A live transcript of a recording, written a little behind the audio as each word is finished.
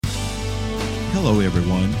Hello,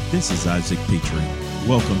 everyone. This is Isaac Petrie.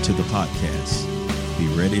 Welcome to the podcast. Be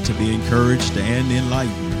ready to be encouraged and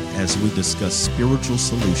enlightened as we discuss spiritual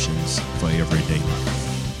solutions for everyday life.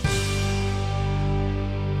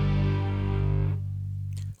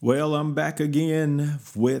 Well, I'm back again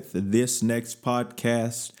with this next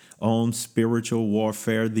podcast on spiritual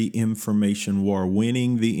warfare, the information war,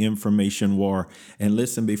 winning the information war. And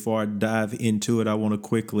listen, before I dive into it, I want to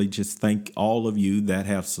quickly just thank all of you that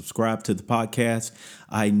have subscribed to the podcast.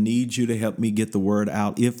 I need you to help me get the word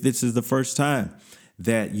out. If this is the first time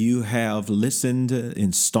that you have listened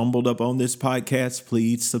and stumbled up on this podcast,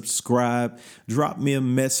 please subscribe, drop me a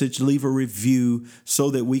message, leave a review so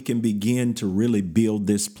that we can begin to really build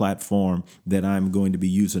this platform that I'm going to be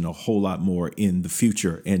using a whole lot more in the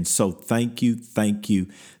future. And so thank you.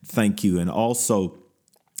 And also,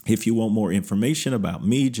 if you want more information about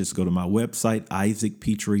me, just go to my website,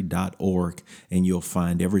 isaacpetrie.org, and you'll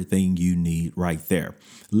find everything you need right there.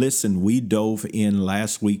 Listen, we dove in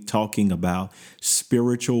last week talking about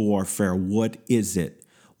spiritual warfare. What is it?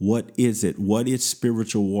 What is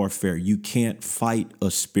spiritual warfare? You can't fight a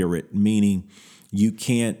spirit, meaning you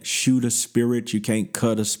can't shoot a spirit, you can't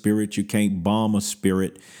cut a spirit, you can't bomb a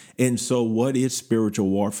spirit. And so what is spiritual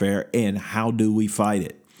warfare and how do we fight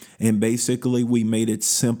it? And basically, we made it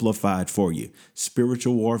simplified for you.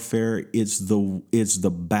 Spiritual warfare is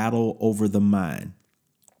the battle over the mind.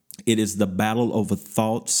 It is the battle over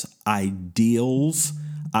thoughts, ideas,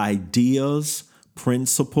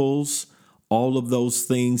 principles, all of those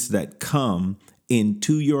things that come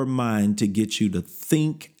into your mind to get you to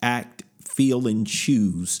think, act, feel, and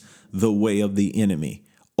choose the way of the enemy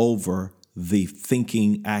over the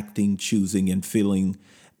thinking, acting, choosing, and feeling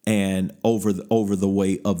and over the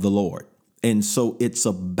way of the Lord. And so it's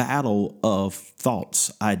a battle of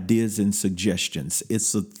thoughts, ideas, and suggestions.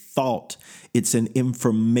 It's an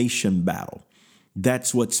information battle.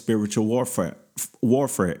 That's what spiritual warfare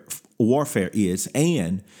is.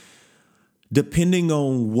 And depending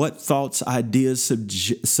on what thoughts, ideas,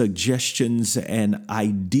 suggestions, and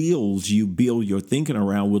ideals you build your thinking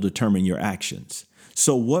around will determine your actions.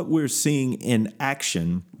 So what we're seeing in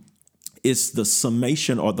action is the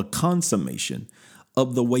summation or the consummation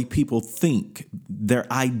of the way people think, their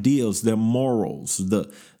ideals, their morals, the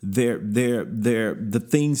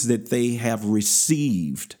things that they have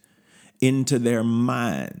received into their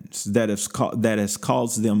minds that has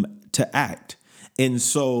caused them to act. And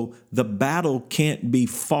so the battle can't be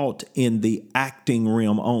fought in the acting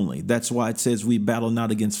realm only. That's why it says we battle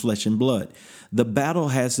not against flesh and blood. The battle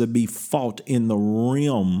has to be fought in the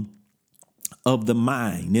realm of the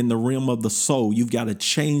mind, in the realm of the soul. You've got to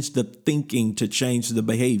change the thinking to change the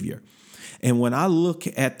behavior. And when I look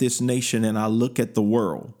at this nation and I look at the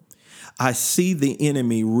world, I see the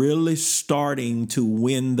enemy really starting to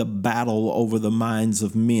win the battle over the minds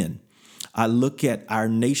of men. I look at our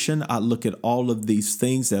nation. I look at all of these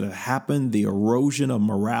things that have happened, the erosion of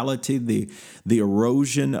morality, the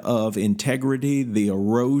erosion of integrity, the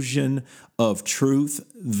erosion of truth,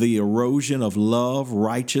 the erosion of love,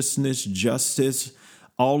 righteousness, justice,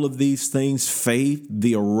 all of these things, faith,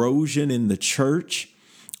 the erosion in the church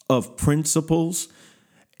of principles.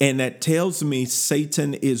 And that tells me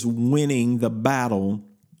Satan is winning the battle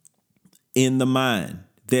in the mind,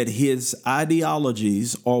 that his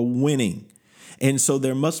ideologies are winning. And so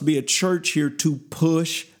there must be a church here to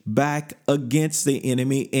push back against the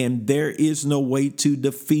enemy. And there is no way to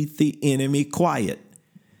defeat the enemy quiet,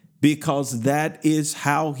 because that is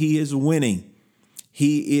how he is winning.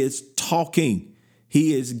 He is talking.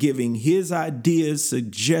 He is giving his ideas,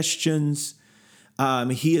 suggestions.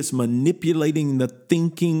 He is manipulating the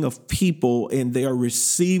thinking of people, and they are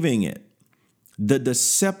receiving it. The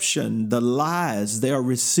deception, the lies, they are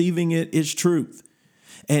receiving it as truth.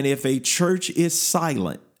 And if a church is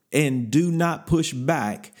silent and do not push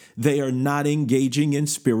back, they are not engaging in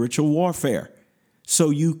spiritual warfare. So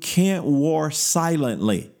you can't war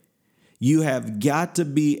silently. You have got to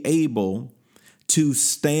be able to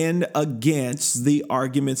stand against the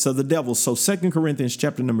arguments of the devil. So 2 Corinthians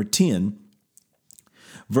chapter number 10,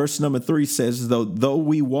 verse number 3 says, though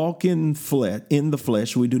we walk in the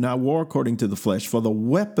flesh, we do not war according to the flesh, for the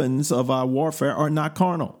weapons of our warfare are not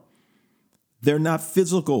carnal. They're not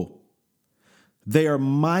physical. They are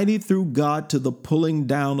mighty through God to the pulling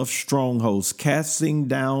down of strongholds, casting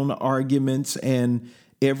down arguments and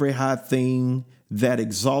every high thing that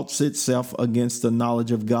exalts itself against the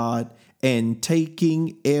knowledge of God, and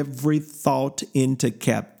taking every thought into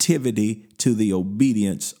captivity to the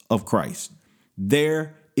obedience of Christ.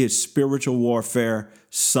 There is spiritual warfare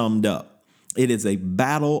summed up. It is a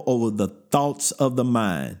battle over the thoughts of the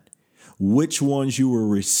mind. which ones you will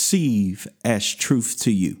receive as truth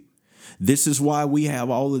to you. This is why we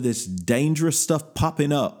have all of this dangerous stuff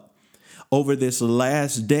popping up over this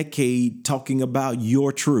last decade talking about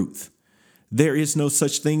your truth. There is no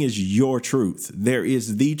such thing as your truth. There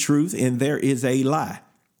is the truth and there is a lie.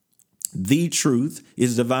 The truth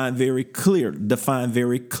is defined very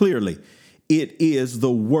clearly. It is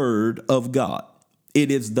the word of God.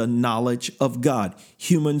 It is the knowledge of God.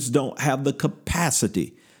 Humans don't have the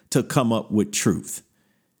capacity to come up with truth.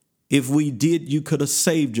 If we did, you could have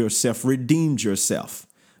saved yourself, redeemed yourself.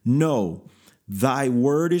 No, thy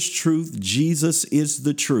word is truth. Jesus is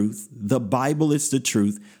the truth. The Bible is the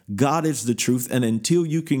truth. God is the truth. And until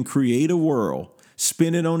you can create a world,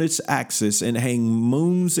 spin it on its axis and hang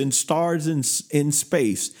moons and stars in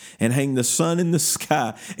space and hang the sun in the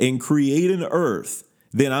sky and create an earth,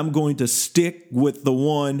 then I'm going to stick with the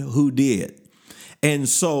one who did. And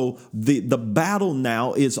so the battle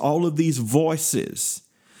now is all of these voices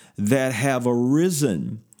that have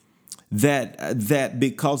arisen that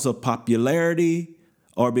because of popularity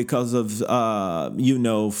or because of,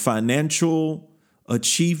 financial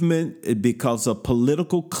achievement, because of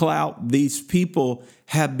political clout, these people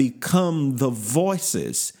have become the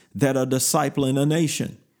voices that are discipling a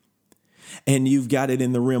nation. And you've got it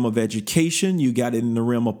in the realm of education. You got it in the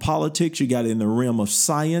realm of politics. You got it in the realm of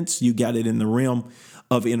science. You got it in the realm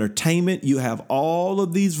of entertainment. You have all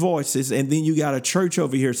of these voices. And then you got a church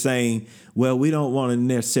over here saying, well, we don't want to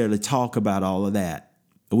necessarily talk about all of that.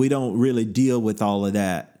 We don't really deal with all of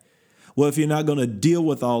that. Well, if you're not going to deal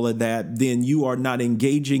with all of that, then you are not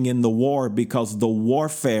engaging in the war, because the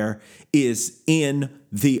warfare is in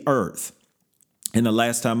the earth. And the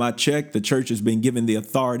last time I checked, the church has been given the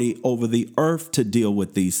authority over the earth to deal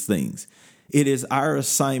with these things. It is our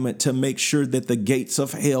assignment to make sure that the gates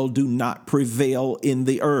of hell do not prevail in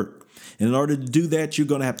the earth. And in order to do that, you're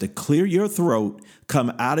going to have to clear your throat,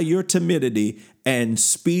 come out of your timidity, and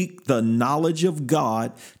speak the knowledge of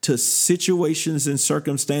God to situations and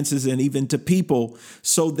circumstances and even to people,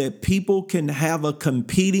 so that people can have a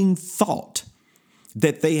competing thought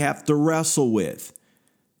that they have to wrestle with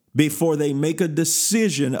before they make a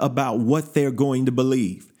decision about what they're going to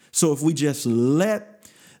believe. So if we just let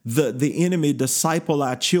the enemy disciple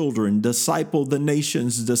our children, disciple the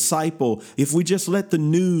nations, if we just let the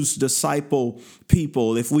news disciple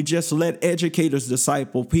people, if we just let educators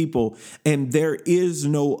disciple people, and there is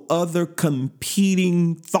no other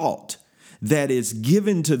competing thought that is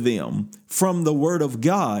given to them from the word of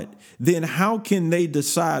God, then how can they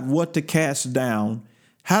decide what to cast down?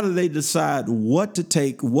 How do they decide what to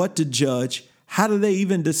take, what to judge? How do they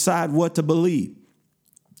even decide what to believe?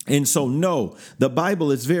 And so, no, the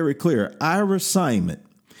Bible is very clear. Our assignment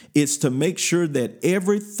is to make sure that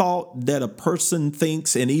every thought that a person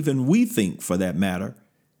thinks, and even we think for that matter,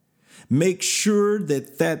 make sure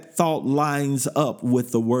that that thought lines up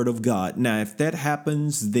with the word of God. Now, if that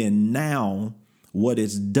happens, then now what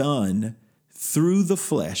is done through the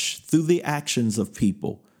flesh, through the actions of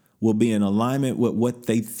people, will be in alignment with what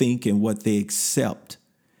they think and what they accept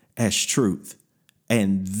as truth.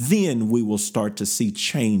 And then we will start to see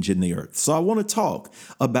change in the earth. So I want to talk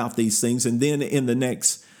about these things. And then in the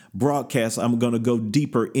next broadcast, I'm going to go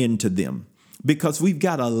deeper into them, because we've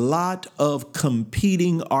got a lot of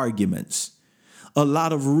competing arguments, a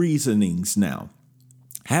lot of reasonings now.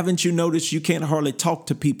 Haven't you noticed you can't hardly talk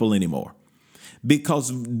to people anymore,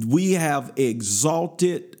 because we have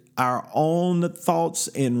exalted our own thoughts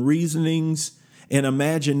and reasonings and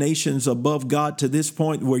imaginations above God to this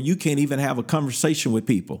point where you can't even have a conversation with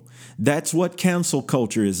people. That's what cancel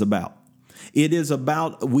culture is about. It is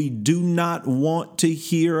about, we do not want to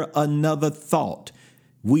hear another thought.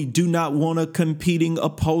 We do not want a competing,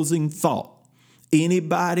 opposing thought.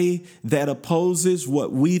 Anybody that opposes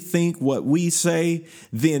what we think, what we say,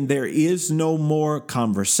 then there is no more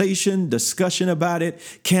conversation, discussion about it.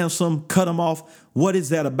 Cancel them, cut them off. What is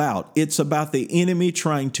that about? It's about the enemy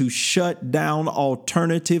trying to shut down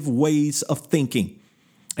alternative ways of thinking.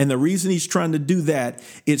 And the reason he's trying to do that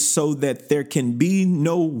is so that there can be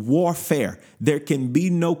no warfare. There can be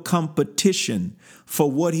no competition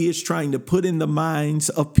for what he is trying to put in the minds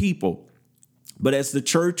of people. But as the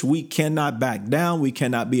church, we cannot back down. We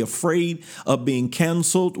cannot be afraid of being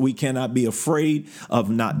canceled. We cannot be afraid of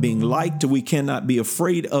not being liked. We cannot be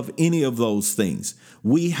afraid of any of those things.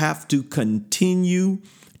 We have to continue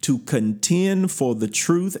to contend for the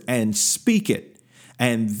truth and speak it,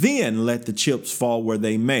 and then let the chips fall where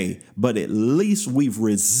they may. But at least we've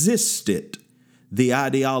resisted the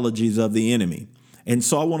ideologies of the enemy. And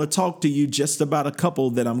so I want to talk to you just about a couple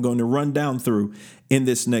that I'm going to run down through in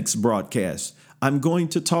this next broadcast. I'm going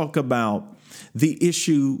to talk about the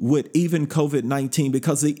issue with even COVID-19,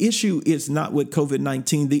 because the issue is not with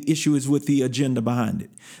COVID-19. The issue is with the agenda behind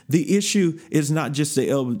it. The issue is not just the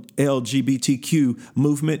LGBTQ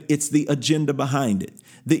movement. It's the agenda behind it.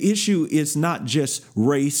 The issue is not just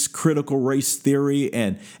race, critical race theory,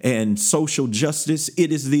 and social justice.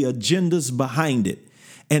 It is the agendas behind it.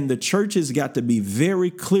 And the church has got to be very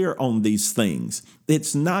clear on these things.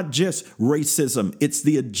 It's not just racism. It's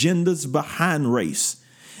the agendas behind race.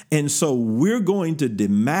 And so we're going to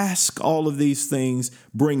demask all of these things,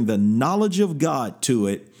 bring the knowledge of God to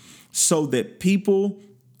it so that people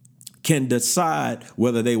can decide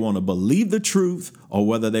whether they want to believe the truth or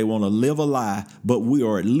whether they want to live a lie, but we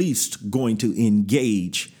are at least going to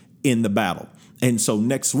engage in the battle. And so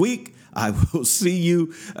next week, I will see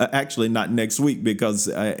you, actually not next week, because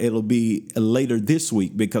it'll be later this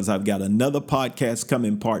week, because I've got another podcast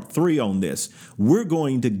coming, part 3 on this. We're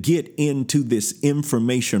going to get into this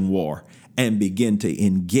information war and begin to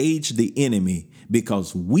engage the enemy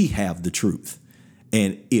because we have the truth.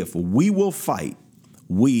 And if we will fight,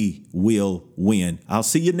 we will win. I'll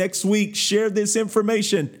see you next week. Share this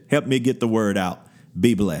information. Help me get the word out.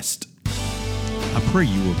 Be blessed. I pray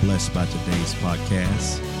you were blessed by today's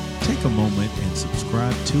podcast. Take a moment and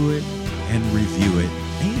subscribe to it and review it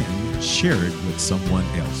and share it with someone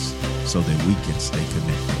else so that we can stay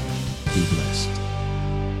connected. Be blessed.